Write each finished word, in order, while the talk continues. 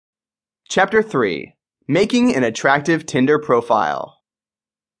Chapter 3. Making an Attractive Tinder Profile.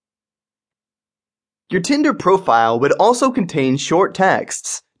 Your Tinder profile would also contain short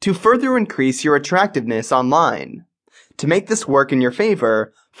texts to further increase your attractiveness online. To make this work in your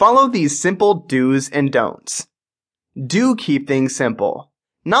favor, follow these simple do's and don'ts. Do keep things simple.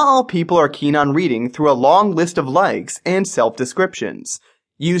 Not all people are keen on reading through a long list of likes and self-descriptions.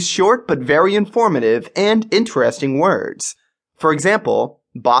 Use short but very informative and interesting words. For example,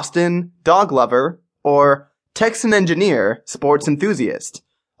 Boston, dog lover, or Texan engineer, sports enthusiast.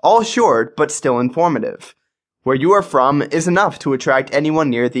 All short but still informative. Where you are from is enough to attract anyone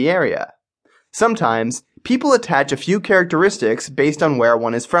near the area. Sometimes, people attach a few characteristics based on where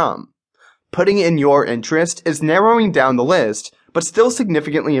one is from. Putting in your interest is narrowing down the list, but still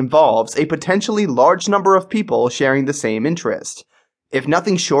significantly involves a potentially large number of people sharing the same interest. If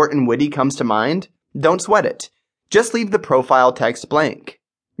nothing short and witty comes to mind, don't sweat it. Just leave the profile text blank.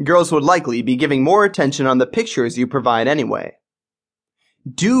 Girls would likely be giving more attention on the pictures you provide anyway.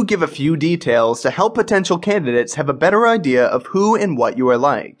 Do give a few details to help potential candidates have a better idea of who and what you are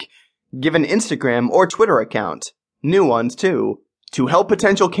like. Give an Instagram or Twitter account, new ones too, to help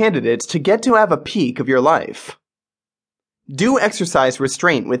potential candidates to get to have a peek of your life. Do exercise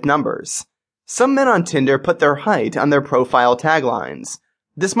restraint with numbers. Some men on Tinder put their height on their profile taglines.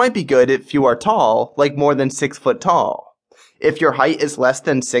 This might be good if you are tall, like more than 6 foot tall. If your height is less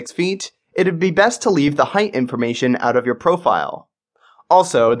than 6 feet, it'd be best to leave the height information out of your profile.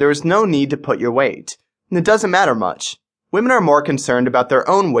 Also, there is no need to put your weight. It doesn't matter much. Women are more concerned about their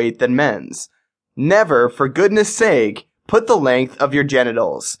own weight than men's. Never, for goodness sake, put the length of your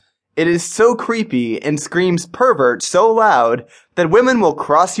genitals. It is so creepy and screams pervert so loud that women will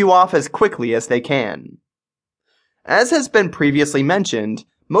cross you off as quickly as they can. As has been previously mentioned,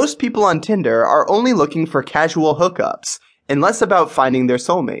 most people on Tinder are only looking for casual hookups, and less about finding their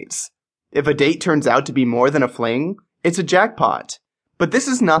soulmates. If a date turns out to be more than a fling, it's a jackpot. But this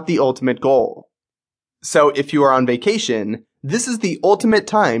is not the ultimate goal. So if you are on vacation, this is the ultimate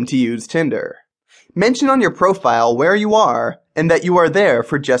time to use Tinder. Mention on your profile where you are and that you are there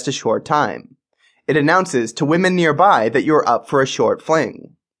for just a short time. It announces to women nearby that you're up for a short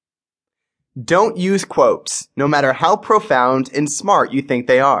fling. Don't use quotes, no matter how profound and smart you think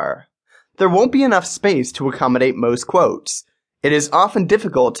they are. There won't be enough space to accommodate most quotes. It is often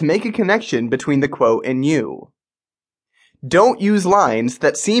difficult to make a connection between the quote and you. Don't use lines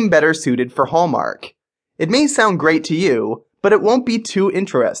that seem better suited for Hallmark. It may sound great to you, but it won't be too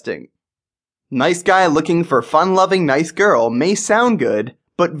interesting. Nice guy looking for fun-loving nice girl may sound good,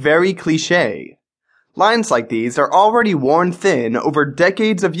 but very cliché. Lines like these are already worn thin over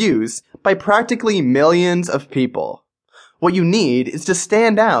decades of use by practically millions of people. What you need is to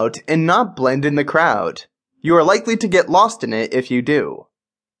stand out and not blend in the crowd. You are likely to get lost in it if you do.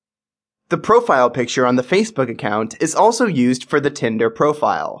 The profile picture on the Facebook account is also used for the Tinder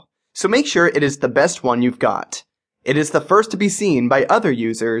profile, so make sure it is the best one you've got. It is the first to be seen by other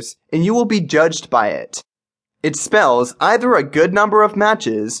users, and you will be judged by it. It spells either a good number of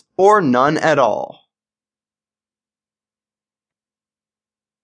matches or none at all.